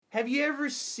Have you ever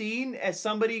seen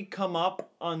somebody come up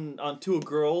onto a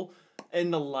girl in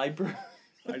the library?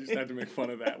 I just had to make fun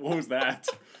of that. What was that?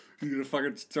 You're gonna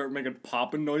fucking start making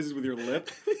popping noises with your lip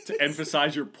to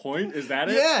emphasize your point? Is that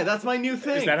it? Yeah, that's my new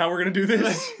thing. Is that how we're gonna do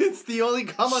this? It's the only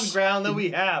common ground that we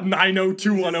have.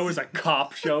 90210 is a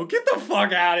cop show. Get the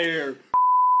fuck out of here.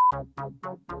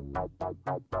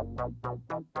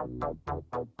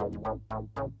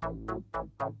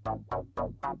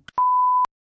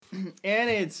 And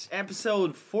it's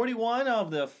episode 41 of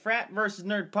the Frat vs.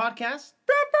 Nerd podcast.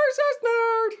 Frat versus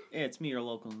nerd. It's me, your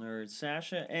local nerd,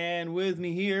 Sasha, and with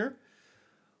me here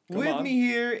Come on.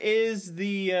 is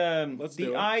the Let's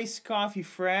do it. iced coffee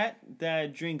frat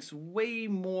that drinks way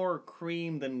more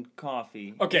cream than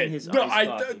coffee. Okay, in his no, iced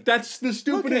coffee. that's the Look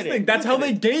stupidest at it, thing. That's look how at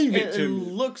they it. gave it to It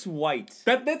me. looks white.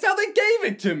 That's how they gave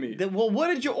it to me. Well, what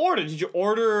did you order? Did you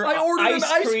order? I ordered an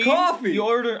iced cream? coffee. You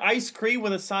ordered ice cream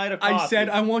with a side of coffee. I said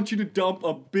I want you to dump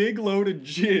a big load of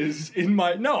jizz in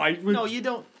my. No, No, you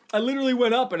don't. I literally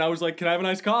went up and I was like, "Can I have an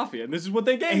iced coffee?" And this is what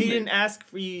they gave And me. he didn't ask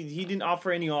for you. He didn't offer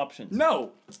any options.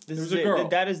 No, This there is was a girl.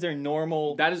 That is their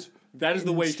normal. That is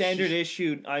the way standard she,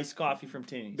 issued iced coffee from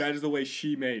Tinny's. That is the way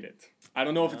she made it. I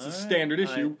don't know if it's a Alright, standard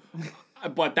issue,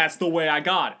 but that's the way I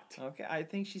got it. Okay, I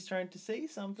think she's trying to say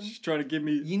something. She's trying to give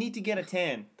me. You need to get a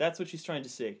tan. That's what she's trying to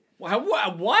say.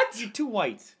 What? You're too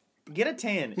white. Get a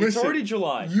tan. It's Listen, already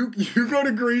July. You go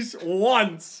to Greece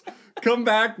once, come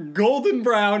back golden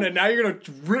brown, and now you're gonna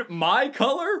rip my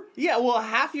color? Yeah, well,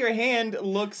 half your hand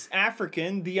looks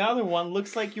African. The other one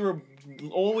looks like you were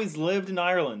always lived in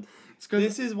Ireland.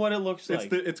 This is what it looks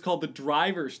like. It's called the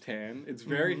driver's tan. It's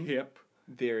very hip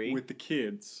Very. with the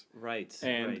kids, Right.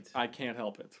 and right. I can't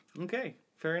help it. Okay,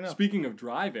 fair enough. Speaking of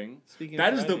driving, Speaking of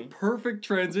that is driving. the perfect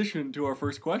transition to our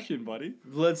first question, buddy.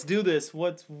 Let's do this.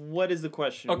 What is the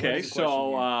question? What Okay, is the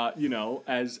question here? you know,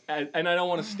 as and I don't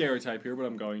want to stereotype here, but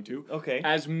I'm going to. Okay.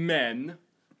 As men,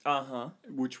 Uh-huh.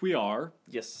 which we are,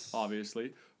 Yes.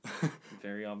 obviously,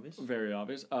 Very obvious. very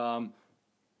obvious.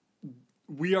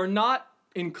 We are not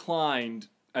inclined,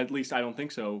 at least I don't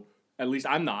think so. At least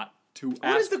I'm not to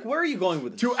ask. Where are you going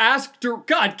with this? To ask.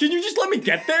 God, can you just let me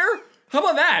get there? How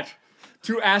about that?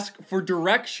 To ask for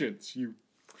directions, you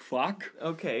fuck.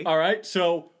 Okay. All right.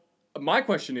 So my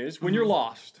question is, when you're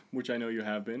lost, which I know you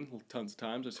have been tons of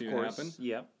times, I've seen Of it course. happen.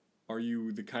 Yeah. Are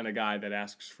you the kind of guy that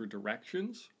asks for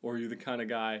directions, or are you the kind of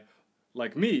guy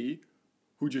like me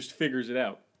who just figures it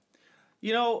out?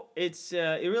 You know, it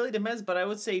really depends, but I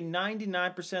would say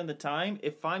 99% of the time,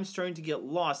 if I'm starting to get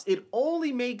lost, it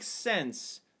only makes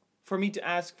sense for me to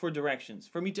ask for directions,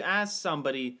 for me to ask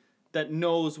somebody that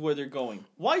knows where they're going.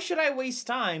 Why should I waste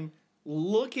time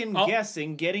looking,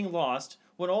 guessing, getting lost,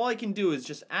 when all I can do is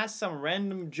just ask some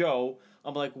random Joe,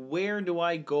 I'm like, where do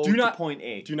I go to point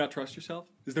A? Do you not trust yourself?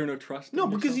 Is there no trust? No, in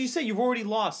because yourself? you say you've already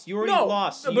lost. You already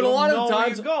lost. But You a don't lot know of the where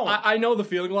times, you're going. I know the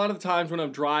feeling. A lot of the times when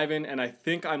I'm driving and I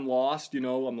think I'm lost, you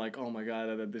know, I'm like, oh my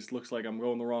god, this looks like I'm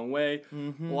going the wrong way.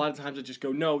 Mm-hmm. A lot of times I just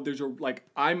go, no,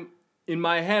 I'm in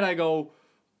my head. I go,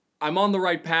 I'm on the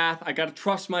right path. I gotta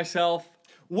trust myself,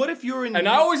 What if you're in? and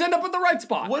I always end up at the right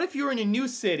spot. What if you're in a new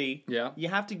city? Yeah. You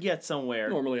have to get somewhere.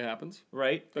 Normally happens.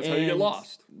 Right? That's how you get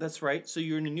lost. That's right. So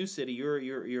you're in a new city.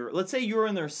 You're let's say you're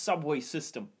in their subway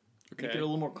system. Okay. Make it a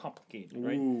little more complicated,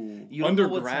 right? Ooh. You don't know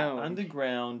what's Underground.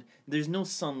 underground. There's no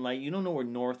sunlight. You don't know where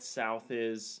north, south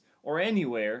is, or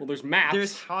anywhere. Well, there's maps.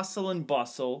 There's hustle and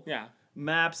bustle. Yeah.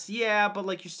 Maps, yeah, but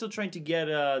like you're still trying to get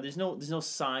there's no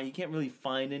sign. You can't really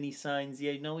find any signs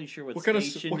yet. You're not really sure what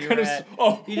station you're at.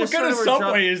 what You just kind of sort of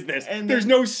subway drop- is this? and There's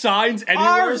no signs anywhere.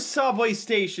 Our subway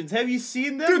stations. Have you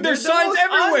seen them? Dude, there's signs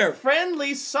everywhere.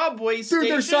 Friendly subway Dude, stations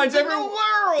there's signs in everywhere.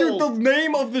 the Dude, world. the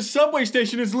name of the subway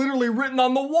station is literally written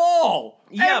on the wall.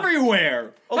 Yeah.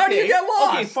 Everywhere. How do you get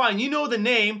lost? Okay, fine. You know the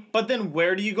name, but then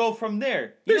where do you go from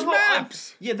there? You There's know how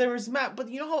maps. yeah, there is map, but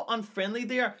you know how unfriendly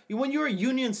they are. When you're at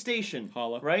Union Station,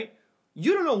 Holla. right?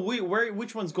 You don't know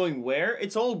which one's going where.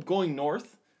 It's all going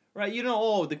north, right? You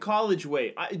know, the college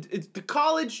way. It's the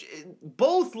college.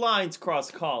 Both lines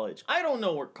cross college. I don't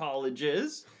know where college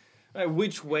is. Right,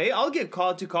 which way? I'll get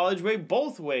called to college way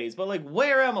both ways, but like,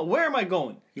 where am I? Where am I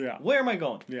going? Yeah. Where am I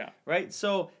going? Yeah. Right.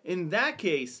 So in that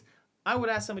case, I would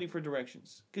ask somebody for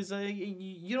directions because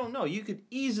you don't know. You could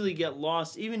easily get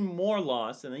lost, even more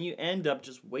lost, and then you end up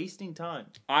just wasting time.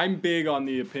 I'm big on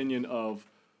the opinion of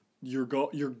you're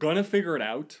gonna figure it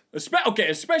out.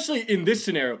 Especially in this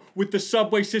scenario with the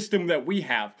subway system that we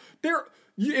have.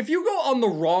 If you go on the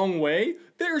wrong way,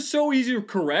 they're so easy to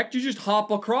correct. You just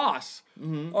hop across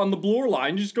on the Bloor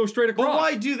line. You just go straight across. But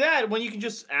why do that when you can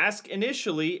just ask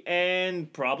initially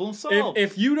and problem solved?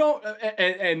 If you don't,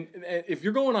 and if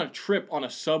you're going on a trip on a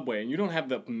subway and you don't have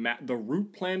the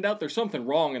route planned out, there's something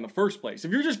wrong in the first place.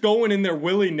 If you're just going in there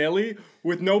willy-nilly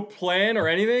with no plan or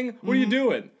anything, what are you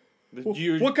doing?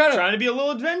 You're what kind of trying to be a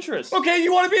little adventurous. Okay,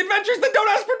 you want to be adventurous, then don't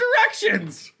ask for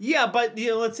directions. Yeah, but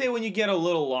let's say when you get a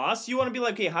little lost, you want to be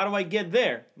like, hey, how do I get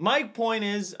there? My point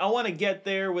is, I want to get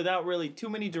there without really too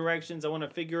many directions. I want to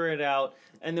figure it out.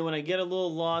 And then when I get a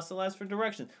little lost, I'll ask for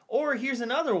directions. Or here's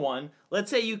another one. Let's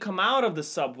say you come out of the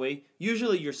subway.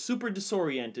 Usually you're super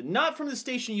disoriented. Not from the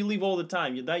station you leave all the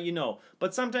time, that you know.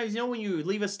 But sometimes, when you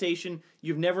leave a station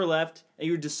you've never left and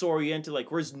you're disoriented, like,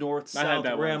 where's north, south,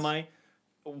 where am I?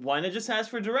 Why not just ask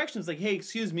for directions? Like, hey,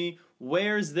 excuse me,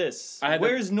 where's this?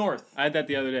 Where's north? I had that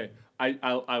the other day.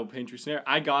 I'll paint you a scenario.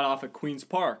 I got off at Queen's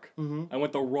Park. I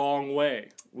went the wrong way.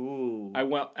 Ooh. I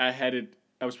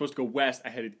was supposed to go west. I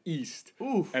headed east.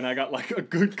 Oof. And I got like a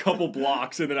good couple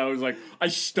blocks, and then I was like, I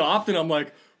stopped, and I'm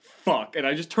like, fuck, and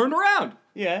I just turned around.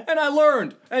 Yeah. And I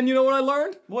learned. And you know what I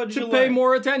learned? What did you pay learn?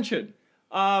 more attention.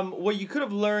 What you could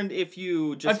have learned if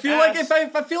you just I feel like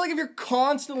if you're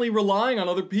constantly relying on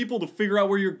other people to figure out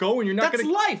where you're going, you're not That's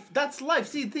gonna. life. That's life.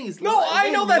 See, the thing is, No, I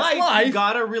know that's life. You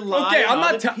gotta rely on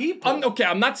other people.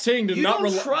 I'm not saying to You not don't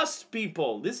rely. trust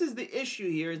people. This is the issue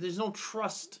here. There's no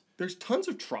trust. There's tons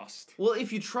of trust. Well,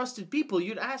 if you trusted people,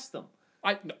 you'd ask them.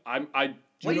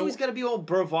 Why you always gotta be all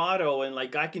bravado and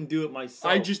like I can do it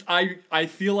myself? I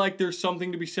feel like there's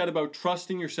something to be said about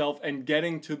trusting yourself and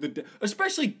getting to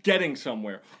especially getting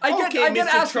somewhere. I get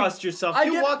asked, trust yourself.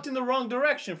 You walked in the wrong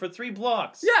direction for 3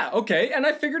 blocks. Yeah, okay, and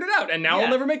I figured it out, and now I'll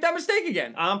never make that mistake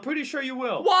again. I'm pretty sure you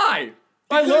will. Why?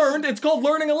 I learned. It's called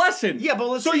learning a lesson. Yeah, but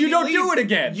let's so say you don't leave, do it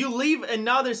again. You leave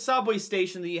another subway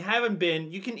station that you haven't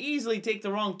been. You can easily take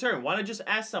the wrong turn. Why not just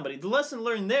ask somebody? The lesson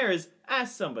learned there is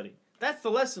ask somebody. That's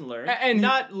the lesson learned. And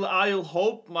not I'll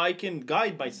hope I can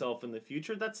guide myself in the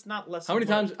future. That's not lesson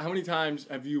learned. How many times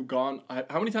have you gone?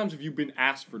 How many times have you been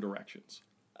asked for directions?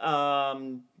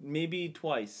 Maybe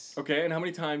twice. Okay, and how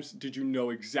many times did you know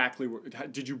exactly where?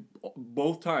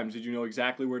 Both times did you know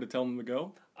exactly where to tell them to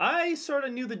go? I sort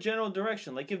of knew the general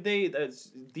direction. Like if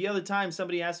the other time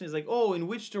somebody asked me, it's like, oh, in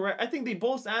which direction? I think they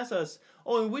both asked us,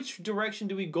 oh, in which direction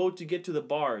do we go to get to the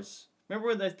bars? Remember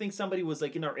when I think somebody was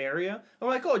like in our area? And we're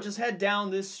like, oh, just head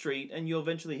down this street and you'll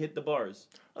eventually hit the bars.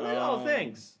 I was like, oh,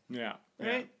 thanks. Yeah.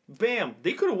 Right? Bam.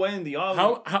 They could have went in the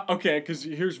other. Okay, because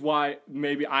here's why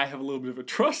maybe I have a little bit of a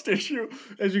trust issue.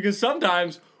 Is because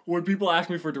sometimes when people ask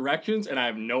me for directions and I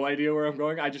have no idea where I'm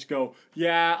going, I just go,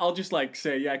 yeah, I'll just like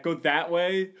say, yeah, go that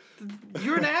way.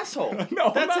 You're an asshole.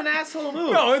 No, that's an asshole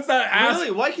move. No, it's not.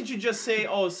 Really? Why could you just say,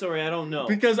 oh, sorry, I don't know?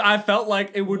 Because I felt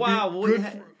like it would be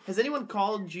good. Has anyone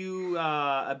called you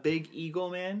a big ego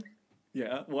man?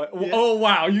 Yeah. What? Yeah. Oh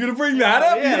wow! You gonna bring that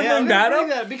up? Yeah, you gonna bring that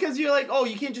up? Because you're like, oh,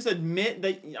 you can't just admit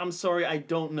that I'm sorry, I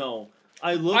don't know.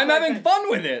 I'm having fun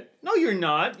with it. No, you're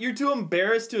not. You're too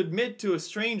embarrassed to admit to a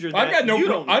stranger that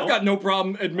I've got no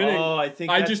problem admitting. Oh, I think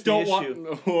that's just don't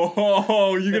want.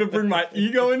 Oh, you're gonna bring my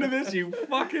ego into this, you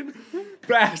fucking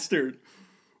bastard!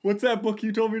 What's that book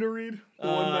you told me to read?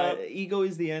 Ego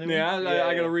is the Enemy. Yeah,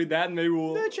 I gotta read that, and maybe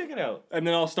we'll. Yeah, check it out. And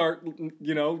then I'll start,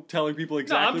 telling people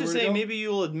exactly. No, I'm just saying where maybe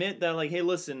you'll admit that, like, hey,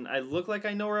 listen, I look like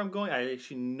I know where I'm going. I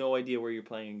actually no idea where you're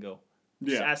planning to go.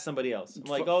 Just ask somebody else. I'm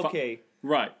like, okay,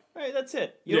 right, that's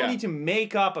it. You don't need to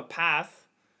make up a path.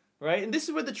 Right? And this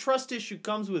is where the trust issue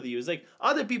comes with you. It's like,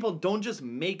 other people don't just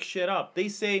make shit up. They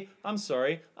say, I'm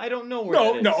sorry, I don't know where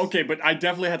it is. No, okay, but I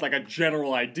definitely had, like, a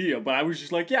general idea. But I was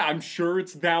just like, yeah, I'm sure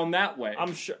it's down that way.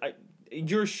 I'm sure.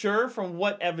 You're sure? From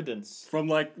what evidence? From,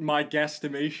 like, my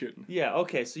guesstimation. Yeah,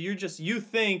 okay, so you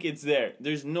think it's there.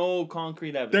 There's no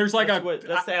concrete evidence. There's, like,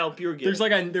 that's the help you're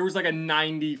getting. There was, like, a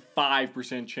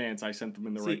 95% chance I sent them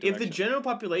in the right direction. If the general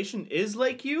population is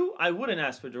like you, I wouldn't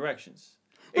ask for directions.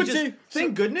 But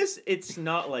thank goodness it's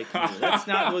not like you. That's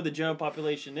not what the general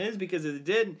population is, because if it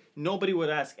did, nobody would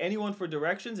ask anyone for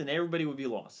directions and everybody would be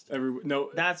lost.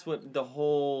 That's what the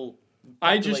whole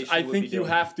population I think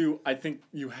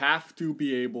you have to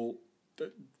be able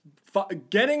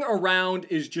getting around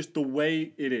is just the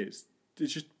way it is.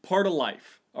 It's just part of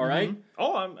life, all right?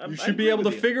 Oh, you should be able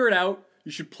to figure it out.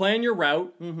 You should plan your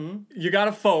route. Mm-hmm. You got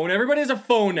a phone. Everybody has a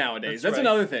phone nowadays. That's right.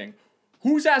 Another thing.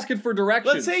 Who's asking for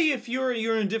directions? Let's say if you're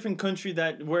in a different country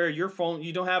where your phone,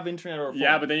 you don't have internet or a phone.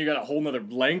 Yeah, but then you got a whole nother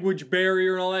language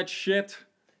barrier and all that shit.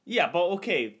 Yeah, but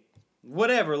okay,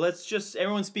 whatever.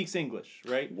 Everyone speaks English,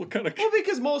 right? What kind of? Well,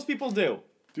 because most people do.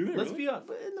 Do they Let's really? be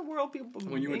honest. In the world, people.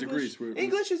 When you went to Greece,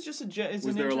 English is just it's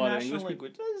was an there a lot of international English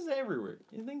language. It's everywhere.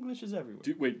 English is everywhere.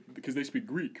 Wait, because they speak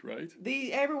Greek, right?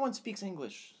 Everyone speaks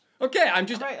English. Okay, I'm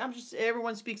just. Right,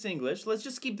 everyone speaks English. Let's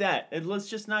just keep that. And let's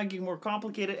just not get more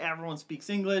complicated. Everyone speaks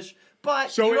English. But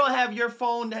So you it- don't have your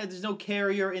phone. There's no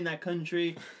carrier in that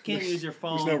country. Can't use your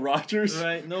phone. There's no Rogers.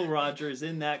 Right, no Rogers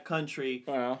in that country.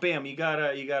 Uh-huh. Bam, you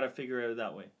gotta figure it out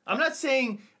that way. I'm not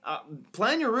saying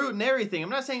plan your route and everything. I'm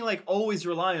not saying like always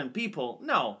rely on people.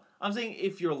 No, I'm saying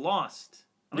if you're lost.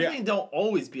 I'm not Yeah. saying don't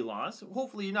always be lost.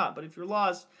 Hopefully you're not. But if you're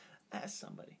lost, ask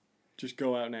somebody. Just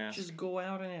go out and ask. Just go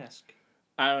out and ask.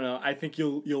 I don't know. I think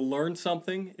you'll learn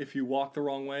something if you walk the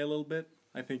wrong way a little bit.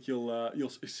 I think you'll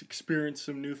experience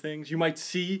some new things. You might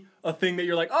see a thing that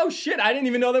you're like, oh shit, I didn't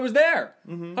even know that was there.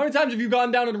 Mm-hmm. How many times have you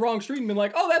gone down to the wrong street and been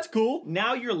like, oh, that's cool?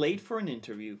 Now you're late for an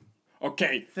interview.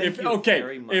 Okay, Thank you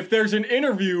very much. if there's an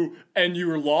interview and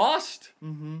you're lost,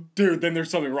 dude, then there's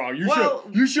something wrong.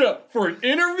 You should for an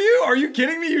interview? Are you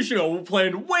kidding me? You should have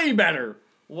planned way better.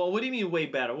 Well, what do you mean way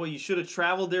better? Well, you should have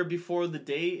traveled there before the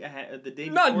day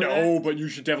before Not no, that. but you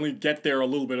should definitely get there a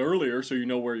little bit earlier so you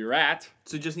know where you're at.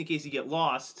 So just in case you get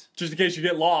lost. Just in case you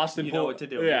get lost and You know what to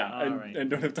do. Yeah, All right. and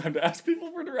don't have time to ask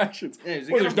people for directions. Anyways,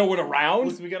 we Well, gotta- there's no one around.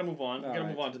 Listen, we gotta move on. We gotta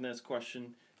Alright. move on to the next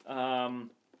question.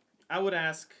 I would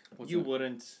ask. What's You that?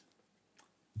 wouldn't.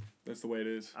 That's the way it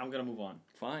is. I'm gonna move on.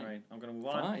 Fine. All right, I'm gonna move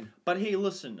on. Fine. But hey,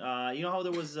 listen. You know how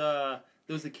there was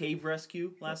the cave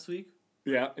rescue last week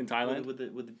Yeah, in Thailand. with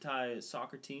the Thai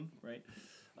soccer team, right?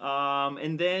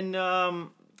 And then,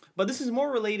 but this is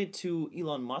more related to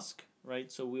Elon Musk,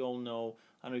 right? So we all know.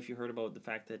 I don't know if you heard about the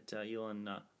fact that Elon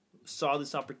saw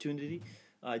this opportunity,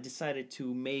 decided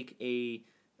to make a.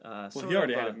 Well, he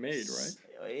already had it made,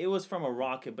 right? It was from a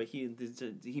rocket, but he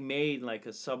made like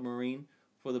a submarine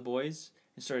for the boys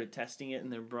and started testing it,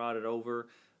 and then brought it over,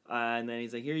 and then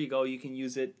he's like, "Here you go, you can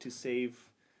use it to save."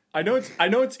 I know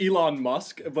it's Elon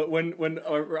Musk, but when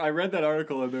I read that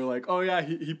article and they're like, oh yeah,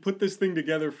 he put this thing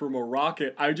together from a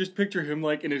rocket, I just picture him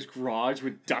like in his garage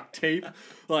with duct tape,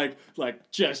 like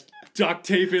just duct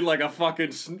taping like a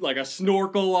fucking like a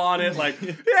snorkel on it, like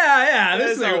yeah,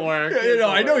 this This'll thing work, You know, this'll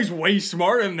I know work. he's way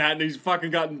smarter than that, and he's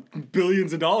fucking gotten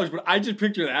billions of dollars, but I just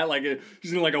picture that like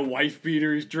he's in like a wife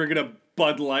beater, he's drinking a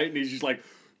Bud Light, and he's just like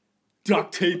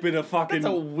duct taping a fucking.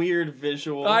 That's a weird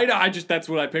visual. I know. That's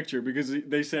what I picture because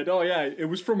they said, "Oh yeah, it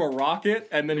was from a rocket,"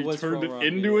 and then he was turned from a it rocket,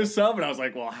 into yeah. a sub, and I was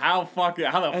like, "Well, how the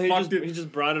And fuck did?" he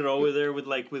just brought it over there with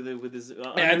his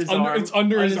Yeah, his arm. it's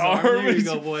under his arm. There you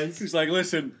go, boys. He's like,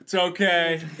 "Listen, it's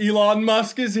okay. Elon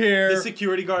Musk is here." The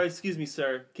security guard, excuse me,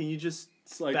 sir. Can you just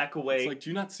It's like, back away? It's like, do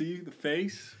you not see the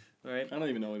face? Right. I don't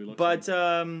even know what he looks But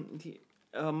like.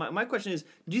 my question is,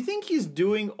 do you think he's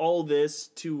doing all this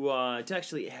to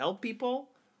actually help people,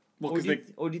 Well, or because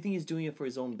do you think he's doing it for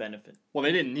his own benefit?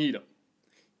 they didn't need him.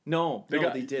 No, they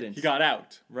didn't. He got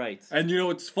out. Right. And you know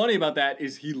what's funny about that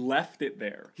is he left it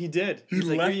there. He did. He He's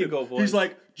like, left here you it. go, boys. He's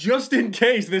like, just in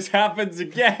case this happens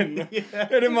again. Yeah.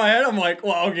 And in my head, I'm like,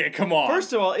 well, okay, come on.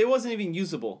 First of all, it wasn't even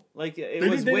usable. Like it They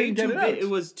was didn't way get too it out. big. It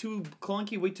was too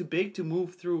clunky, way too big to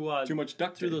move through. Too much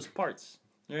duct through tape. those parts,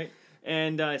 right?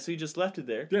 And so he just left it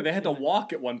there. Yeah, they had to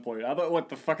walk at one point. I thought, what,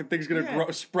 the fucking thing's gonna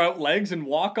Yeah. sprout legs and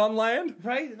walk on land?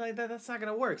 Right? Like that's not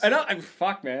gonna work. And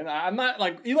fuck, man. I'm not,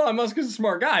 like, Elon Musk is a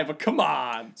smart guy, but come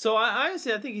on. So I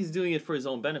honestly, I think he's doing it for his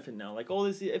own benefit now. Like all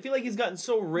this, I feel like he's gotten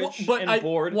so rich Well, and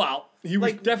bored. Well, he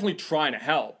was Like- definitely trying to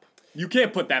help. You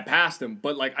can't put that past him,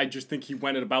 but, like, I just think he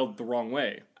went about it the wrong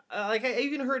way. Like I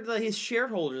even heard that his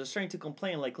shareholders are starting to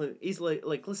complain. Like he's like,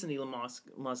 listen, Elon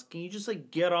Musk, can you just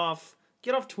like get off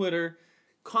Twitter,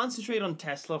 concentrate on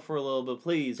Tesla for a little bit,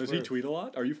 please. Does he tweet a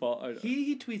lot? Are you following?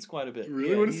 He tweets quite a bit.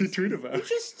 Really? Yeah, What does he he's- tweet about? It's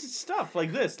just stuff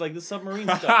like this, like the submarine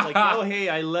stuff. Like, oh hey,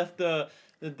 I left the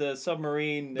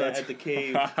submarine at the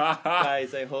cave,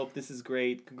 guys. I hope this is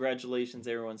great. Congratulations,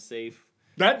 everyone's safe.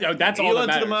 That's all that Elon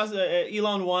matters.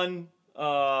 Elon won.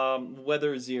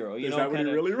 Weather 0. You Is know, that what he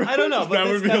kinda- really wrote? I don't know, but that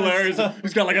this would be kinda hilarious. stuff-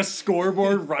 He's got like a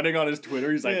scoreboard running on his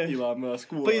Twitter. He's like, Yeah. Elon Musk.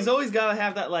 But he's always got to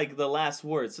have that like the last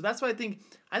word. So that's why I think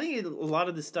a lot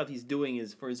of the stuff he's doing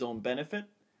is for his own benefit.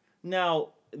 Now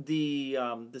the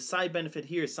side benefit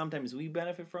here is sometimes we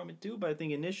benefit from it too. But I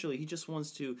think initially he just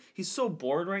wants to. He's so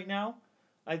bored right now.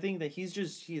 I think that he's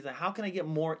like, how can I get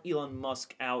more Elon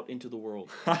Musk out into the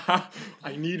world?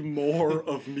 I need more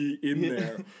of me in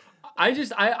there. I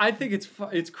think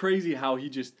it's crazy how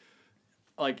he's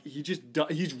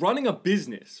running a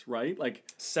business, right? Like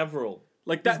Several.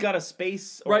 like He's that. got a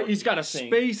space. Right, he's got a thing.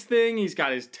 space thing. He's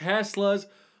got his Teslas.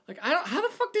 Like, I don't. How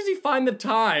the fuck does he find the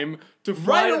time to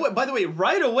fly? Right away. By the way,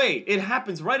 right away, it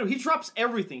happens right away. He drops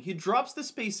everything. He drops the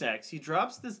SpaceX. He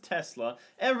drops this Tesla.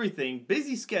 Everything.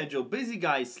 Busy schedule. Busy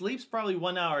guy. Sleeps probably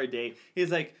 1 hour a day.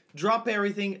 He's like, drop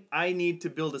everything. I need to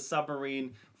build a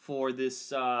submarine for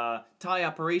this Thai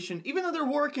operation. Even though they're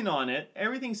working on it,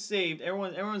 everything's saved.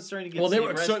 Everyone's starting to get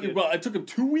rescued. Well, it took him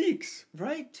 2 weeks.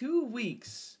 Right, 2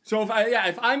 weeks. So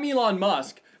if I'm Elon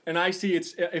Musk and I see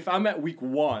if I'm at week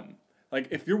 1. Like,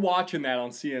 if you're watching that on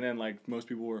CNN, like most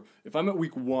people were, if I'm at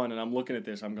week 1 and I'm looking at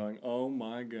this, I'm going, oh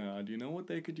my God, you know what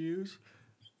they could use?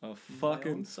 A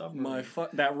fucking,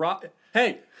 that rock.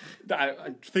 Hey,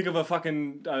 I think of a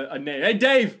fucking, a name. Hey,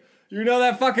 Dave, you know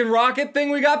that fucking rocket thing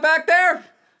we got back there?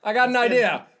 I got an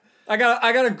idea. I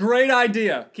got a great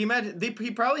idea. Can you imagine?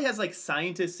 He probably has like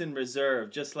scientists in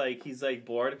reserve, just like he's like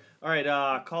bored. All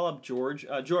right, call up George.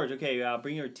 George, okay,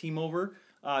 bring your team over.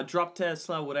 Drop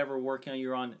Tesla, whatever working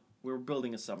you're on. We're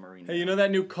building a submarine. Hey, you know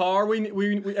that new car we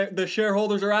the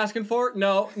shareholders are asking for?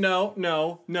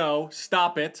 No.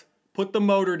 Stop it. Put the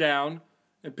motor down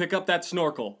and pick up that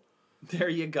snorkel. There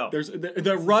you go.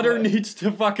 The rudder needs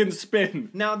to fucking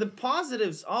spin. Now the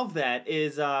positives of that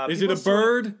is it a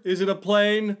bird? Is it a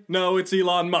plane? No, it's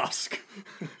Elon Musk.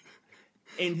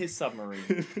 In his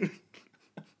submarine.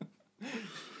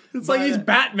 It's like he's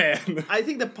Batman. I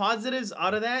think the positives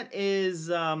out of that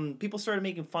is people started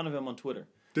making fun of him on Twitter.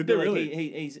 Did they really?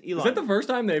 Hey, Elon. Is that the first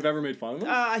time they've ever made fun of him?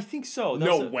 I think so.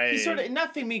 No way. He sort of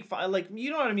nothing make fun, like, you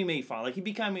know what I mean, made fun. Like, he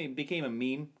became a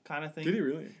meme kind of thing. Did he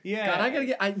really? Yeah. God, I gotta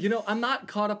get. I'm not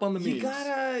caught up on the memes. You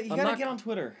gotta get on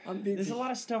Twitter. There's a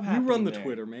lot of stuff happening. You run the there.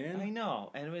 Twitter, man. I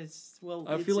know, and it's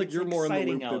I feel like you're more in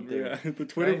the loop out there. Yeah, the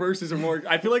Twitter verses are more.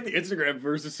 I feel like the Instagram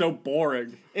verse is so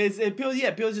boring. People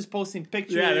just posting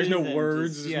pictures. Yeah, there's no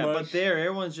words. But there,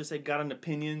 everyone's just like got an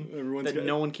opinion that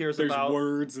no one cares about. There's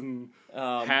words and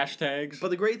hashtags. But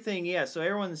the great thing, so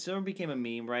everyone became a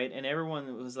meme, right? And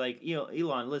everyone was like,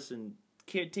 Elon, listen,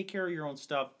 take care of your own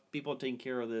stuff. People are taking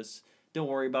care of this. Don't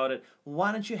worry about it.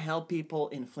 Why don't you help people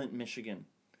in Flint, Michigan?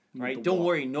 Right? Don't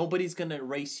worry. Nobody's gonna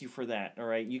erase you for that. All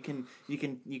right? You can.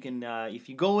 If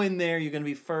you go in there, you're gonna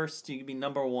be first. You can be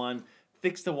number one.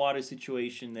 Fix the water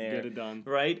situation there. Get it done.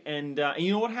 Right? And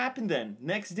you know what happened then?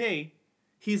 Next day,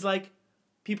 he's like,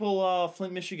 people,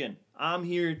 Flint, Michigan, I'm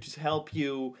here to help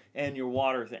you and your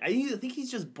water thing. I think he's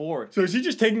just bored. So is he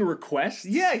just taking requests?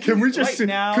 Yeah. Could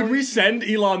we send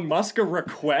Elon Musk a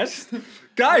request?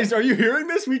 Guys, are you hearing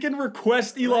this? We can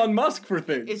request Elon Musk for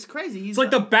things. It's crazy. It's like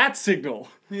the bat signal.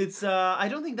 It's I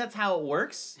don't think that's how it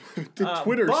works. The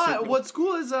Twitter but signal. What's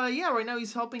cool is right now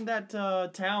he's helping that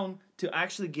town to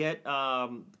actually get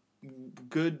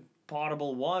good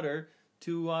potable water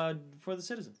for the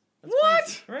citizens. That's what?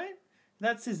 crazy, right?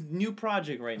 That's his new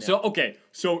project right now.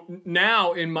 So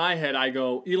now in my head I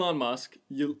go, Elon Musk,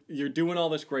 you're doing all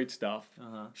this great stuff.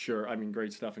 Sure, I mean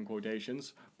great stuff in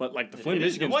quotations, but like the Flint,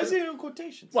 Michigan. Why is it in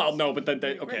quotations? Well, no, but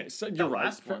okay, so you're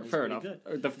right. Fair enough.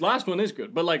 The last one is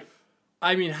good, but like,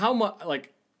 I mean, how much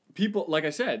like people? Like I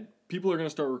said, people are gonna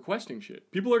start requesting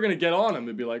shit. People are gonna get on him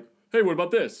and be like, hey, what about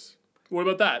this? What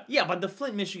about that? Yeah, but the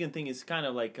Flint, Michigan thing is kind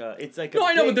of like it's like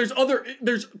I know, but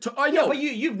I know. Yeah, but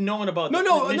you've known about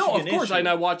no, of course. Issue. And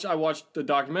I watched the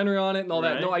documentary on it and all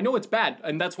that. Right. No, I know it's bad,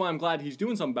 and that's why I'm glad he's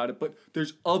doing something about it. But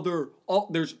there's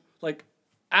like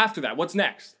after that, what's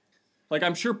next? Like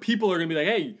I'm sure people are gonna be like,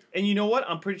 hey. And you know what?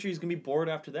 I'm pretty sure he's gonna be bored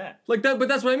after that. Like that, but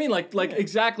that's what I mean. Like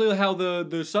exactly how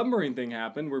the submarine thing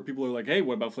happened, where people are like, hey,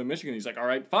 what about Flint, Michigan? He's like, all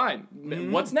right, fine.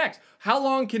 Mm-hmm. What's next? How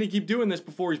long can he keep doing this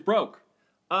before he's broke?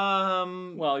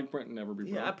 Well, he might never be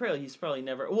broke. Yeah, he's probably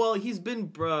never. Well, he's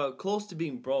been close to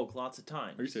being broke lots of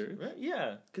times. Are you serious? Right?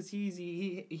 Yeah, because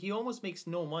he almost makes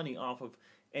no money off of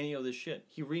any of this shit.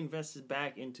 He reinvests it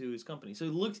back into his company.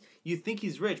 So you think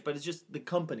he's rich, but it's just the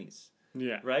companies.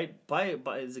 Yeah. Right? By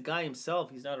as a guy himself,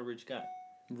 he's not a rich guy.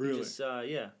 Really?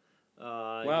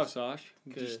 Wow, Sash.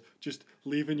 Just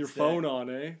leaving your phone on,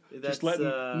 eh? Just letting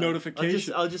notifications.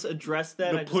 I'll just address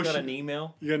that. I just got an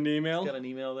email. You got an email? Got an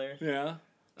email there. Yeah.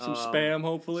 Some spam,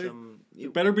 hopefully.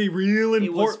 It better be real important.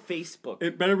 It was Facebook.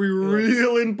 It better be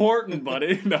real important,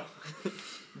 buddy. No.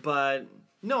 But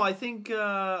no, I think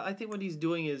what he's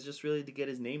doing is just really to get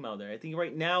his name out there. I think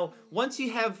right now, once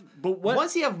you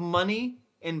have money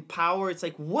and power, it's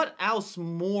like, what else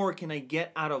more can I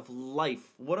get out of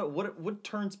life? What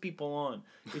turns people on?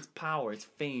 It's power. It's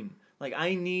fame. Like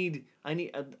I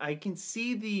can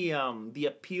see the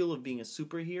appeal of being a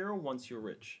superhero once you're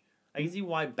rich. I can see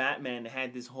why Batman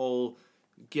had this whole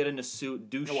get in a suit,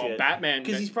 do shit. Well, Batman...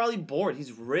 Because he's probably bored.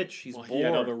 He's rich. He's bored. He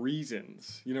had other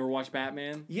reasons. You never watched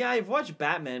Batman? Yeah, I've watched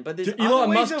Batman, but there's other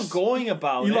ways of going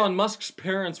about it. Elon Musk's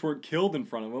parents weren't killed in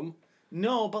front of him.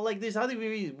 No, but like there's other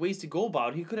ways to go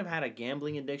about it. He could have had a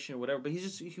gambling addiction or whatever, but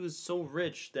he was so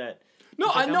rich that No,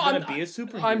 he's like, I know. I'm gonna be a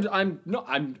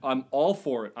superhero. I'm all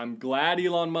for it. I'm glad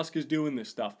Elon Musk is doing this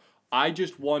stuff. I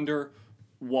just wonder,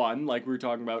 one, like we were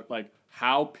talking about, like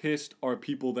how pissed are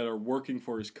people that are working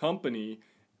for his company,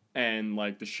 and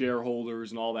like the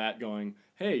shareholders and all that, going,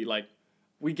 hey, like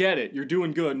we get it, you're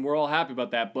doing good, and we're all happy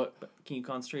about that, but Can you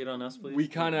concentrate on us, please? we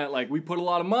kind of like we put a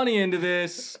lot of money into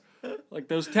this. Like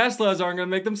those Teslas aren't gonna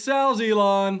make themselves,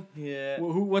 Elon. Yeah.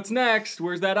 What's next?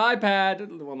 Where's that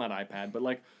iPad? Well, not iPad, but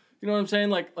like, you know what I'm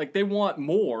saying? Like they want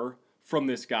more from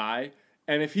this guy,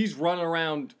 and if he's running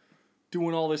around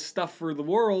doing all this stuff for the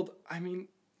world, I mean,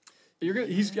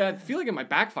 I feel like it might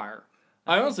backfire.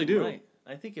 I honestly do. Might.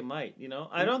 I think it might. You know,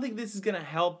 I don't think this is gonna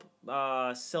help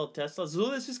sell Tesla. So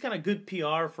this is kind of good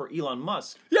PR for Elon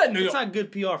Musk. Yeah, It's not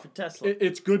good PR for Tesla.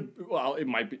 It's good. Well, it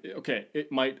might be okay.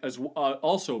 It might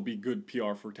also be good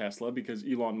PR for Tesla because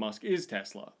Elon Musk is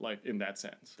Tesla, like in that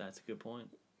sense. That's a good point.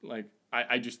 Like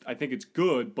I think it's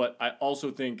good, but I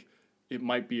also think it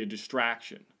might be a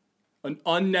distraction, an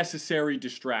unnecessary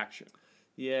distraction.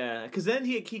 Yeah, because then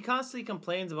he constantly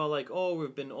complains about like, oh,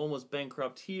 we've been almost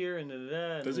bankrupt here and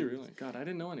da. Does he really? God, I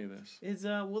didn't know any of this. It's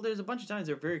well, there's a bunch of times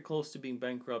they're very close to being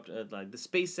bankrupt. Like the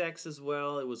SpaceX as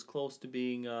well, it was close to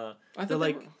being. I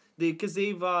thought because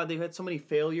they've had so many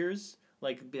failures.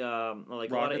 Like a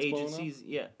lot of agencies,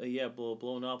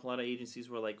 blown up. A lot of agencies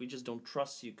were like, we just don't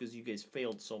trust you because you guys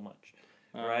failed so much,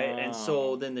 right? And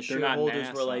so then the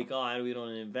shareholders were like, oh, we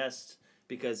don't invest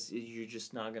because you're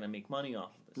just not gonna make money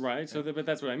off of this. Right. So, but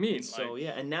that's what I mean. So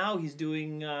yeah, and now he's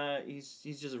doing. He's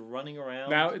just running around.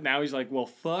 Now he's like, well,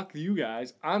 fuck you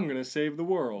guys. I'm gonna save the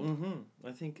world. Mm-hmm.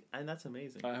 I think, and that's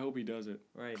amazing. I hope he does it.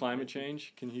 Right. Climate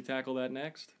change. Can he tackle that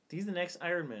next? He's the next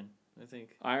Iron Man, I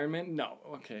think. Iron Man? No.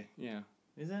 Okay. Yeah.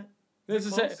 Is that?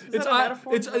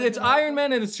 It's Iron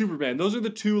Man and it's Superman. Those are the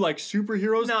two like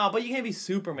superheroes. No, but you can't be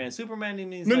Superman. Superman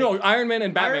means no. Iron Man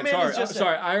and Batman. Iron Man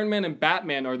sorry. Iron Man and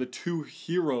Batman are the two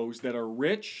heroes that are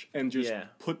rich and just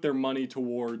put their money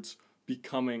towards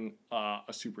becoming a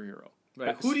superhero.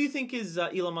 Right. Who do you think is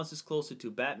Elon Musk is closer to,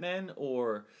 Batman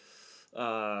or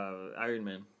Iron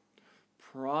Man?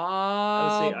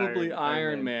 Probably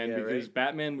Iron Man because right?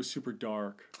 Batman was super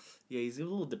dark. Yeah, he's a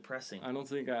little depressing.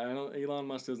 Elon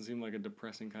Musk doesn't seem like a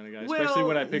depressing kind of guy, especially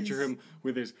when I picture him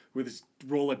with his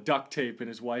roll of duct tape and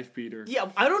his wife beater. Yeah,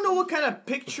 I don't know what kind of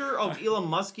picture of Elon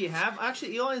Musk you have.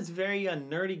 Actually, Elon is very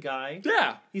nerdy guy.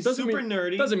 Yeah, he's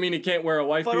nerdy. Doesn't mean he can't wear a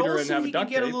wife beater and have a duct tape. But also he can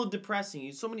get a little depressing.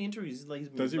 He's so many interviews.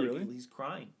 Does he really? He's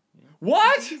crying. Yeah.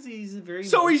 What? He's a very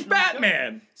he's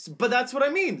Batman. Guy. But that's what I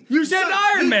mean. You said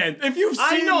Iron Man. If you've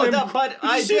seen I'm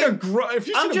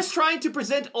just trying to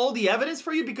present all the evidence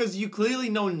for you because you clearly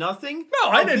know nothing.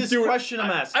 No, I didn't do question I'm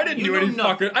asking. I didn't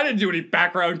do any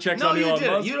background checks on Elon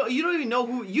Musk. You don't even know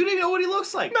who. You don't even know what he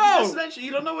looks like. No. You just mentioned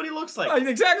you don't know what he looks like.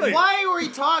 Exactly. Why are we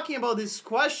talking about this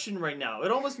question right now?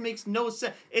 It almost makes no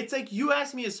sense. It's like you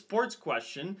asked me a sports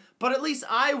question, but at least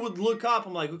I would look up.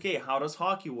 I'm like, okay, how does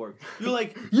hockey work? You're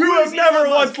like, you have never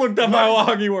once looked up how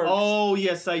hockey works. Oh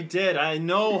yes, I did. I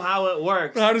know how it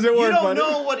works. How does it work? You don't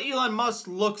know what Elon Musk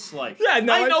looks like. Yeah,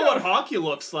 no, I know what hockey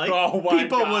looks like. Oh my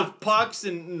People God. with pucks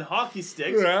and hockey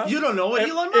sticks. Yeah. You don't know what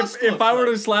Elon Musk looks if I were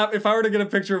to get a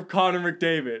picture of Connor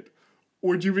McDavid,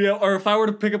 would you be able, or if I were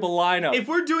to pick up a lineup? If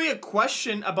we're doing a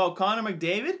question about Connor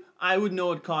McDavid, I would know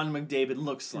what Connor McDavid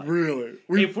looks like. Really?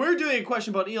 If we're doing a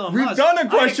question about Elon Musk, we've done a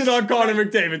question on Connor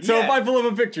McDavid. So yeah. If I pull up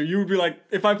a picture, you would be like,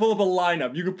 if I pull up a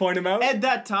lineup, you could point him out? At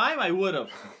that time, I would have.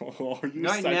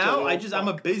 Right now, I'm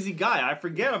a busy guy. I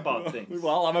forget about things.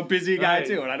 Well, I'm a busy guy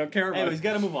too, and I don't care about it. Anyways,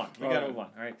 gotta move on. We gotta move on.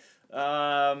 All right.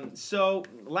 So,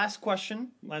 last question.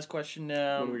 What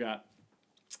do we got?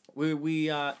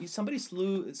 Somebody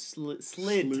slid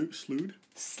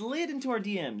into our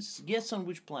DMs. Guess on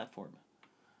which platform?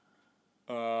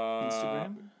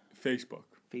 Instagram? Facebook.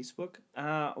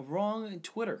 Wrong.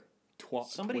 Twitter.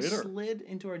 Somebody Twitter. slid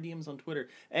into our DMs on Twitter,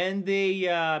 and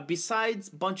they besides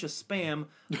bunch of spam.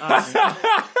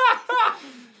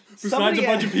 Besides a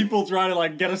bunch of people trying to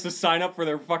like get us to sign up for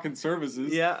their fucking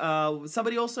services. Yeah.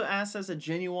 Somebody also asked us a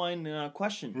genuine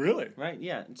question. Really? Right.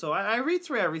 Yeah. So I read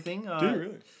through everything. Do you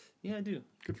really? Yeah, I do.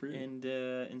 Good for you.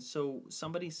 And so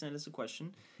somebody sent us a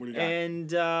question. What do you got?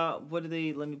 And what do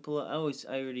they? Let me pull it. Oh,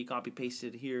 I already copy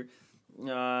pasted here.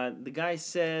 The guy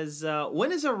says,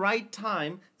 "When is the right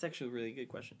time?" It's actually a really good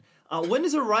question. When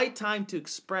is the right time to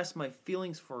express my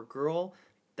feelings for a girl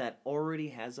that already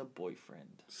has a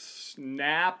boyfriend?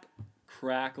 Snap,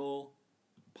 crackle,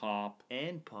 pop.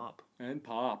 And pop. And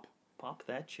pop. Pop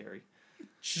that cherry.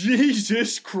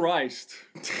 Jesus Christ.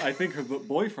 I think her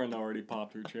boyfriend already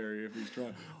popped her cherry if he's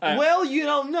trying. Well, you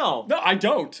don't know. No, I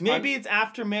don't. Maybe it's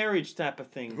after marriage type of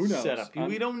thing. Who knows? Set up.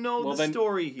 We don't know the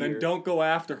story here. Then don't go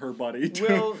after her, buddy.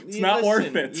 Well, it's not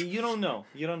worth it. You don't know.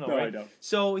 You don't know, No, right? I don't.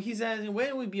 So he's asking,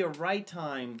 when would be a right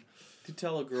time to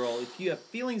tell a girl if you have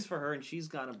feelings for her and she's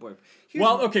got a boyfriend?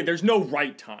 Okay, there's no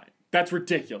right time. That's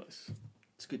ridiculous.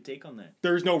 It's a good take on that.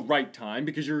 There's no right time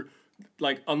because you're,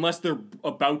 like, unless they're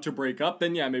about to break up,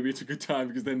 then yeah, maybe it's a good time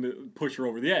because then they push her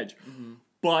over the edge. Mm-hmm.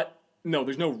 But no,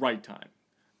 there's no right time.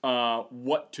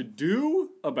 What to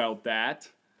do about that,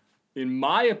 in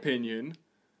my opinion,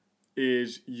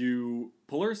 is you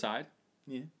pull her aside.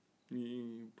 Yeah.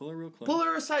 You pull her real close. Pull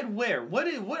her aside where? What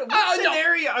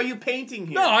scenario are you painting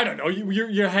here? No, I don't know.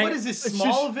 You're hanging. What is this,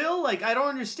 Smallville? Like, I don't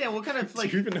understand. What kind of,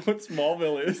 like... Do you even know what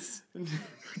Smallville is?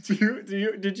 Did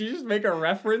you just make a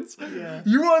reference? Yeah.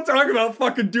 You want to talk about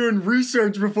fucking doing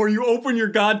research before you open your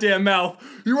goddamn mouth.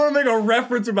 You want to make a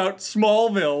reference about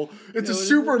Smallville. It's a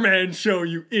Superman show,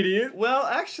 you idiot. Well,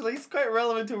 actually, it's quite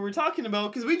relevant to what we're talking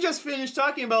about, because we just finished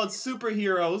talking about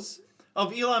superheroes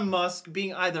of Elon Musk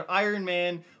being either Iron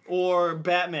Man or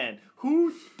Batman,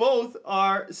 who both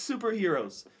are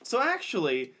superheroes. So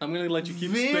actually, I'm going to let you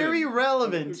keep very spinning.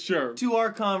 relevant Sure. to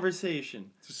our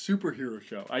conversation. It's a superhero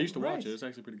show. I used to watch it. It's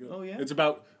actually pretty good. Oh, yeah? It's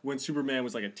about when Superman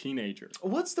was like a teenager.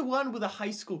 What's the one with the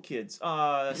high school kids?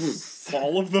 All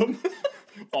of them?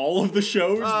 All of the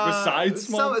shows besides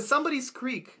Somebody's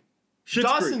Creek. Schitt's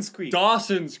Dawson's Creek.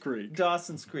 Dawson's Creek.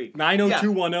 Dawson's Creek.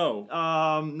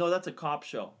 90210. No, that's a cop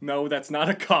show. No, that's not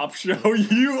a cop show.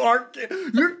 You're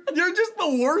just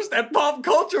the worst at pop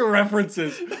culture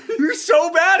references. You're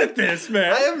so bad at this,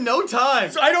 man. I have no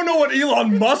time. So I don't know what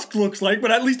Elon Musk looks like,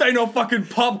 but at least I know fucking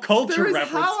pop culture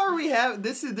references. How are we having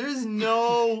this? There's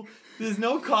no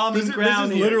common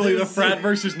ground. This is literally the frat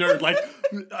versus nerd. Like,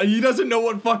 he doesn't know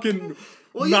what fucking.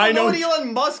 Well, you don't know what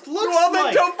Elon Musk looks like. Well,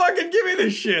 then don't fucking give me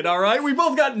this shit, alright? We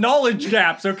both got knowledge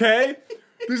gaps, okay?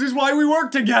 This is why we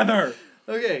work together.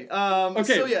 Okay,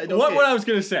 Okay, so yeah. Okay. What I was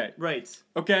gonna say. Right.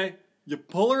 Okay? You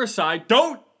pull her aside.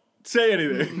 Don't say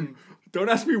anything. Don't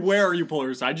ask me where you pull her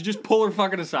aside. You just pull her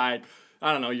fucking aside.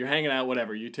 I don't know, you're hanging out,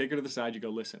 whatever. You take her to the side, you go,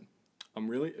 listen, I'm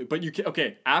really... But you can't...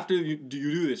 Okay, after you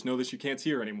do this, know this, you can't see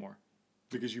her anymore.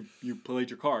 Because you played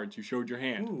your cards, you showed your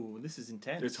hand. Ooh, this is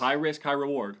intense. It's high risk, high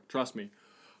reward. Trust me.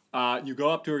 You go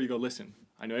up to her, you go, listen,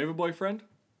 I know you have a boyfriend.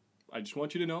 I just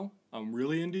want you to know, I'm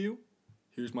really into you.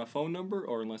 Here's my phone number,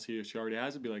 or unless she already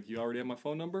has it, be like, you already have my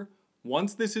phone number?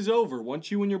 Once this is over,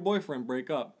 once you and your boyfriend break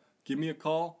up, give me a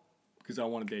call, because I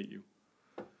want to date you.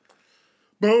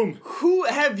 Boom. Who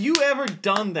have you ever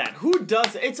done that? Who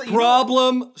does it? It's like,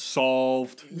 Problem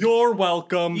solved. You're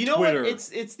welcome. You know Twitter. what?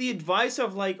 It's the advice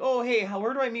of like, oh hey,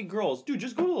 where do I meet girls? Dude,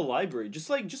 just go to the library. Just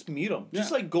meet them. Yeah.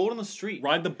 Just like go on the street.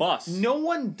 Ride the bus. No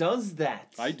one does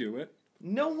that. I do it.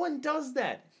 No one does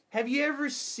that. Have you ever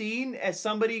seen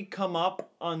somebody come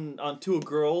up onto a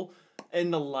girl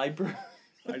in the library?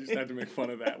 I just had to make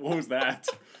fun of that. What was that?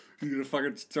 You're gonna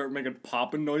fucking start making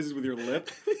popping noises with your lip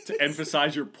to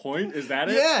emphasize your point? Is that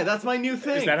it? Yeah, that's my new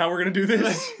thing. Is that how we're gonna do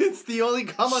this? It's the only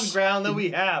common ground that we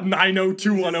have.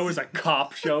 90210 is a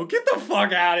cop show. Get the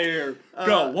fuck out of here.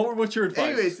 Go. What's your advice?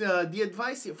 Anyways, the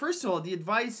advice. First of all, the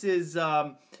advice is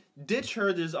ditch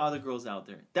her. There's other girls out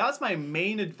there. That's my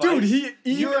main advice. Dude,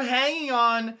 you're hanging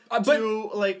on to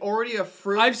like already a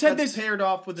fruit. I've said that's this paired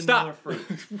off with another fruit.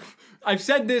 I've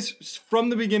said this from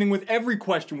the beginning with every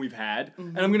question we've had,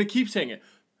 and I'm gonna keep saying it.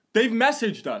 They've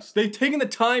messaged us. They've taken the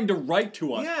time to write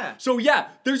to us. Yeah. So yeah,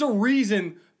 there's a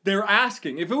reason they're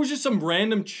asking. If it was just some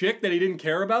random chick that he didn't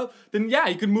care about, then yeah,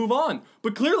 he could move on.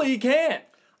 But clearly he can't.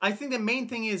 I think the main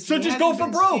thing is so just go for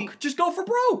broke. Just go for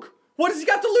broke. What has he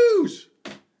got to lose?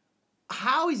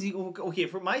 How is he okay?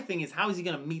 For my thing is, how is he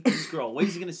gonna meet this girl? Where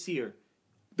is he gonna see her?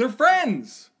 They're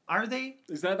friends. Are they?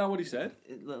 Is that not what he said?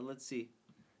 Let's see.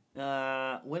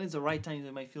 When is the right time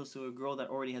they might feel to a girl that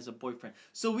already has a boyfriend?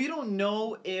 So we don't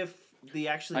know if they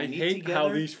actually meet together. I hate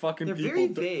how these fucking They're people... very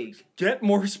vague. Get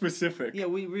more specific. Yeah,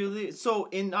 we really... So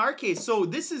in our case,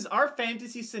 this is our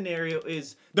fantasy scenario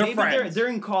is... They're friends. They're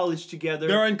in college together.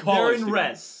 They're in college They're in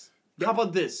res. How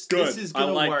about this? Good. This is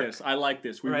gonna work. I like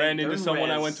this. We Right, ran into they're in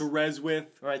someone I res. went to res with.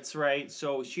 That's right.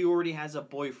 So she already has a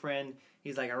boyfriend.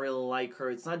 He's like, I really like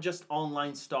her. It's not just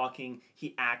online stalking.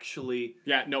 He actually...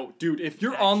 Yeah, no, dude, if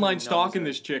you're actually online knows stalking her.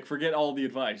 this chick, forget all the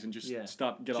advice and just Yeah.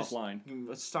 get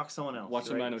offline. Stalk someone else. Watch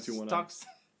the right? 90210.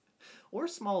 Or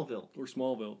Smallville. Or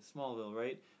Smallville. Smallville,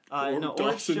 right? Or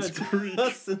Dawson's Creek.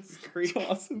 Dawson's Creek.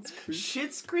 Dawson's Creek.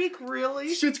 Schitt's Creek, really?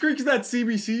 Schitt's Creek is that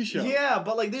CBC show. Yeah,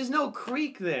 but like there's no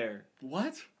creek there.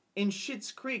 What? In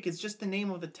Schitt's Creek, it's just the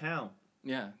name of the town.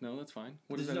 Yeah, no, that's fine.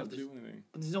 What does There's that no- have to do with anything?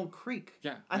 But there's no creek.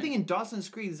 Yeah. I think in Dawson's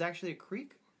Creek there's actually a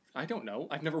creek. I don't know.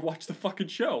 I've never watched the fucking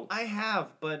show. I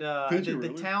have, but Did the you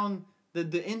really? town,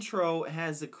 the intro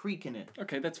has a creek in it.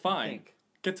 Okay, that's I fine. think.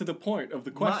 Get to the point of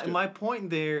the question. My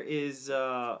point there is,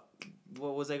 what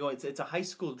was I going? It's a high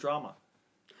school drama.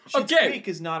 Schitt's Okay. Creek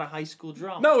is not a high school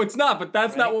drama. No, it's not, but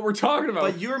that's not Right? what we're talking about.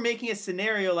 But you're making a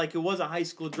scenario like it was a high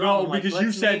school drama. No, like, because let's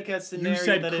you said make a scenario you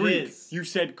said that creek. it is. You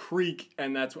said creek,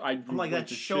 and that's why I'm like went that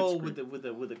to show Schitt's Creek.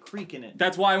 with a creek in it.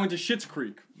 That's why I went to Schitt's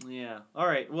Creek. Yeah. All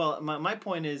right. Well, my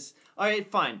point is, all right,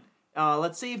 fine.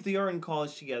 Let's say if they are in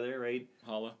college together, right?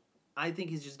 Holla. I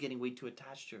think he's just getting way too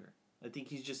attached to her. I think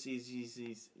he's just he's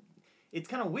it's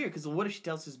kind of weird because what if she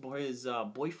tells his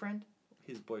boyfriend,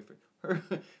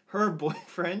 her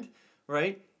boyfriend,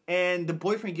 right? And the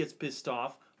boyfriend gets pissed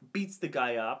off, beats the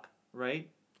guy up, right?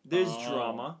 There's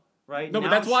drama, right? No, but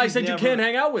Now that's why I she's said you never- can't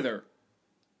hang out with her.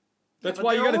 That's But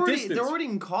why you they're got to already- distance. They're already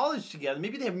in college together.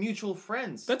 Maybe they have mutual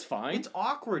friends. That's fine. It's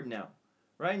awkward now,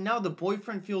 right? Now the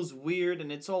boyfriend feels weird,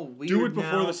 and it's all weird. Do it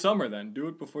before now. the summer, then. Do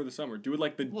it before the summer. Do it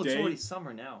like the Well, day. it's already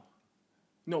summer now.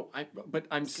 No, but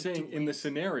I'm saying in the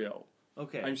scenario.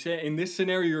 Okay. I'm saying in this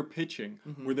scenario you're pitching,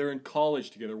 where they're in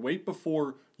college together. Wait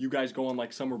before you guys go on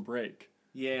like summer break.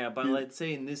 Yeah, but You- let's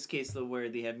say in this case though, where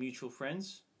they have mutual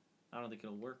friends, I don't think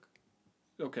it'll work.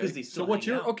 Okay. 'Cause they So still what's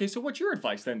hang your out. okay? So what's your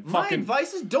advice then? My Fucking.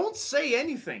 advice is don't say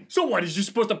anything. So what? Is you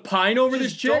supposed to pine over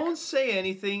this Just chick? don't say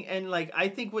anything, and like I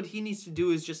think what he needs to do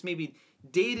is just maybe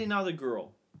date another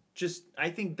girl. Just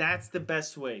I think that's the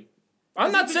best way.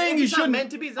 I'm not if it's- saying if he it's not shouldn't.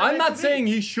 meant to be, it's not I'm meant not to be. saying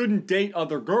he shouldn't date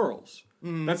other girls.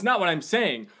 That's not what I'm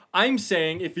saying. I'm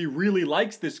saying if he really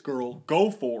likes this girl, go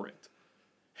for it.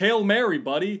 Hail Mary,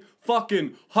 buddy.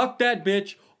 Fucking huck that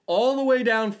bitch all the way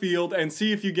downfield and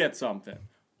see if you get something.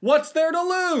 What's there to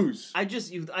lose?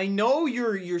 I know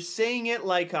you're saying it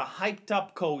like a hyped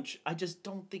up coach. I just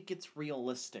don't think it's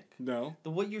realistic. No.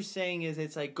 What you're saying is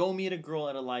it's like go meet a girl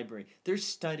at a library. They're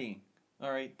studying.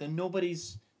 All right. Then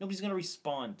nobody's gonna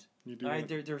respond. You do All right.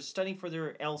 one- They're studying for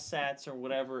their LSATs or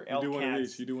whatever. You do one of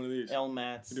these. LCATs, You do one of these.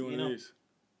 LMATs. You do one you of know? these.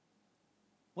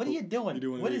 What are you doing? You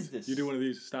do one of What these. is this? You do one of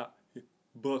these. Stop.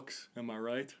 Books. Am I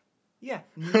right? Yeah.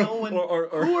 No one. Or-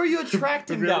 who are you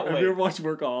attracting Have you, that have way? you ever watched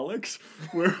Workaholics?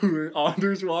 Where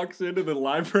Anders walks into the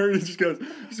library and just goes,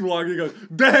 he's walking, he goes,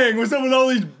 dang, what's up with all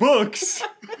these books?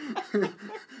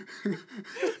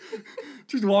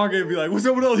 Just walk in and be like, what's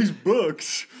up with all these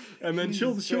books? And then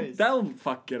Jesus she'll Christ. that'll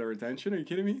get her attention. Are you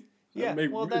kidding me? Yeah,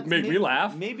 Make, well, that's make me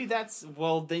laugh. Maybe that's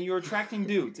then you're attracting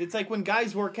dudes. It's like when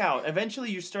guys work out. Eventually,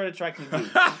 you start attracting dudes.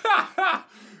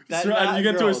 So, and you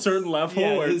get to a certain level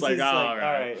where it's like, all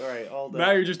right. all done.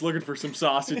 Now you're just looking for some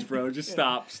sausage, bro. Just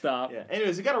stop. Yeah.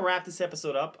 Anyways, we gotta wrap this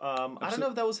episode up. I don't know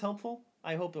if that was helpful.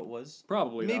 I hope it was.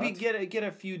 Probably Maybe not. get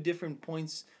a few different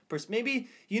points. Maybe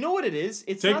you know what it is.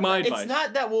 It's Take not my that, advice. It's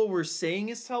not that what we're saying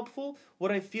is helpful.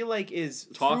 What I feel like is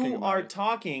Talking through about our it.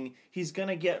 talking, he's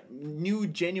gonna get new,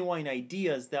 genuine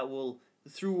ideas that will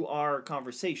through our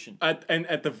conversation. And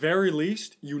at the very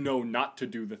least, you know not to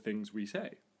do the things we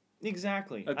say.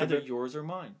 Exactly. At the Either ve- yours or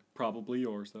mine. Probably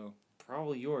yours, though.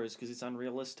 Probably yours because it's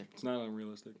unrealistic. It's not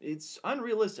unrealistic. It's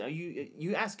unrealistic.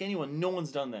 You ask anyone, no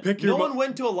one's done that. Pick your no mo- one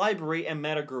went to a library and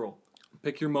met a girl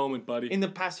Pick your moment, buddy. in the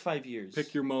past 5 years.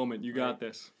 Pick your moment. You got Right.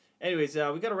 this. Anyways,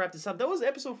 we gotta wrap this up. That was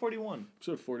episode 41.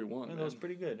 Episode 41. And Man. that was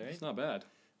pretty good, right? It's not bad.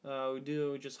 We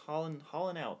do just hauling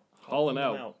out. Hauling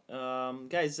them out.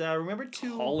 Guys, remember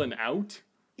to Hauling out?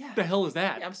 yeah. What the hell is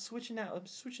that? Yeah, I'm switching out. I'm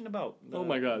switching about. Oh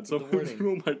my god. So, the wording.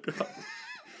 oh my god.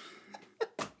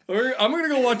 I'm gonna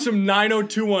go watch some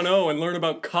 90210 and learn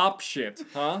about cop shit,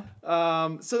 huh?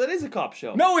 So that is a cop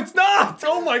show. No, it's not!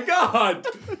 Oh my god!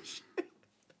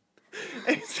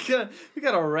 We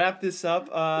gotta wrap this up.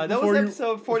 That Before was you-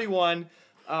 episode 41.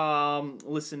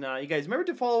 Listen, you guys, remember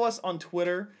to follow us on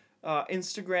Twitter,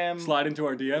 Instagram. Slide into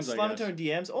our DMs, I Slide guess. into our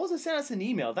DMs. Also, send us an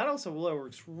email. That also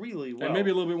works really well. And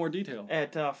maybe a little bit more detail.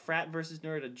 At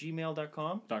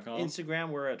fratversusnerd@gmail.com. .com. Instagram,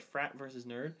 we're at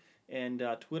fratversusnerd. And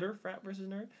Twitter,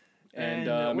 fratversusnerd. And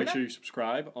we're make not- sure you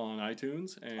subscribe on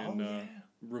iTunes and Oh, yeah.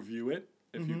 review it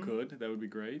if you Mhm. could. That would be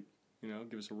great. You know,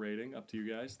 give us a rating. Up to you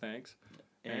guys. Thanks.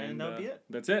 And that'll be it.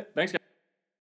 That's it. Thanks, guys.